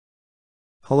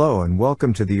Hello and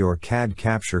welcome to the OrCAD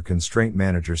Capture Constraint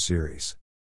Manager series.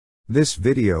 This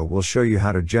video will show you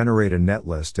how to generate a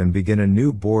netlist and begin a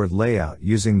new board layout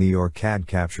using the OrCAD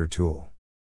Capture tool.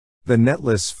 The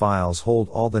netlist files hold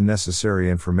all the necessary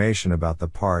information about the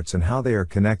parts and how they are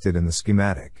connected in the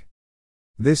schematic.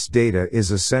 This data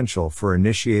is essential for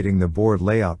initiating the board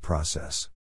layout process.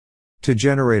 To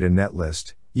generate a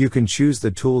netlist, you can choose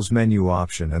the Tools menu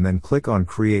option and then click on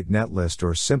Create Netlist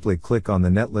or simply click on the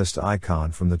Netlist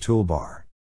icon from the toolbar.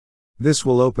 This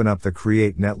will open up the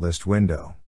Create Netlist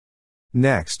window.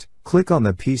 Next, click on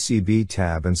the PCB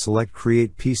tab and select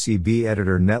Create PCB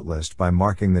Editor Netlist by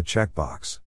marking the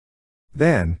checkbox.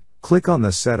 Then, click on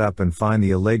the Setup and find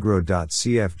the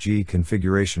Allegro.cfg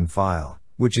configuration file,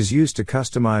 which is used to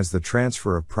customize the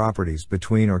transfer of properties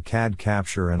between OrCAD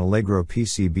Capture and Allegro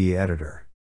PCB Editor.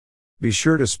 Be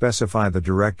sure to specify the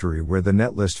directory where the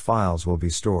netlist files will be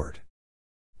stored.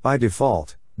 By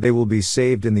default, they will be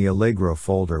saved in the Allegro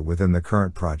folder within the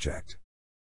current project.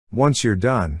 Once you're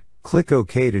done, click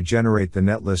OK to generate the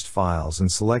netlist files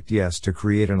and select Yes to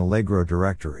create an Allegro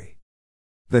directory.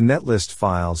 The netlist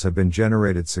files have been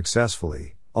generated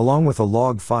successfully, along with a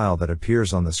log file that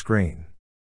appears on the screen.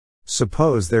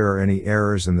 Suppose there are any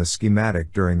errors in the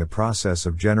schematic during the process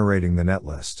of generating the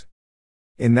netlist.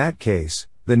 In that case,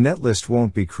 the netlist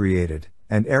won't be created,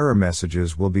 and error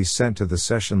messages will be sent to the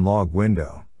session log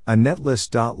window. A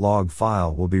netlist.log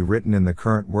file will be written in the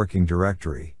current working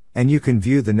directory, and you can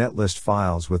view the netlist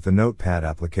files with the Notepad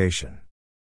application.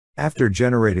 After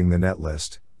generating the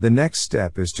netlist, the next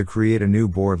step is to create a new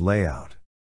board layout.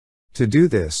 To do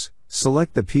this,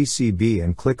 select the PCB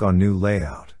and click on New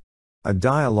Layout. A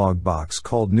dialog box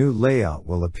called New Layout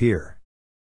will appear.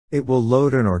 It will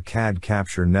load an OrCAD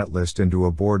Capture netlist into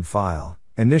a board file,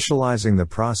 initializing the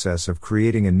process of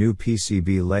creating a new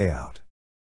PCB layout.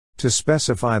 To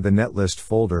specify the netlist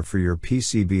folder for your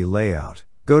PCB layout,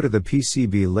 go to the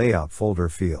PCB Layout folder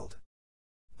field.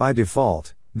 By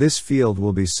default, this field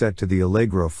will be set to the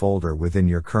Allegro folder within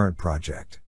your current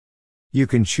project. You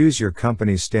can choose your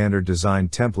company's standard design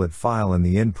template file in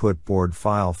the Input Board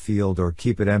File field or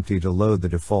keep it empty to load the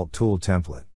default tool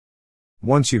template.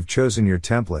 Once you've chosen your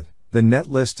template, the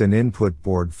netlist and input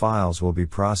board files will be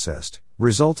processed,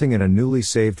 resulting in a newly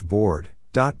saved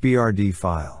board.brd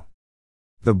file.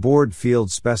 The board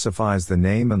field specifies the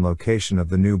name and location of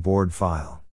the new board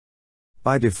file.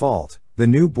 By default, the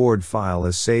new board file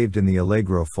is saved in the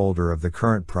Allegro folder of the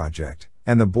current project,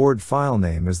 and the board file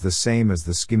name is the same as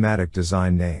the schematic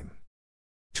design name.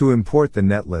 To import the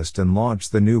netlist and launch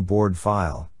the new board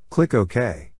file, click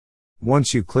OK.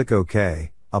 Once you click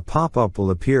OK, a pop-up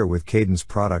will appear with Cadence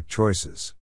product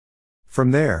choices. From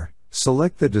there,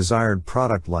 select the desired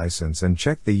product license and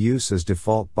check the Use as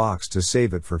Default box to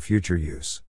save it for future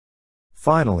use.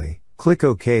 Finally, click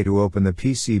OK to open the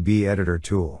PCB Editor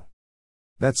tool.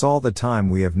 That's all the time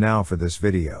we have now for this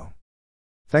video.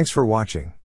 Thanks for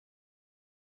watching.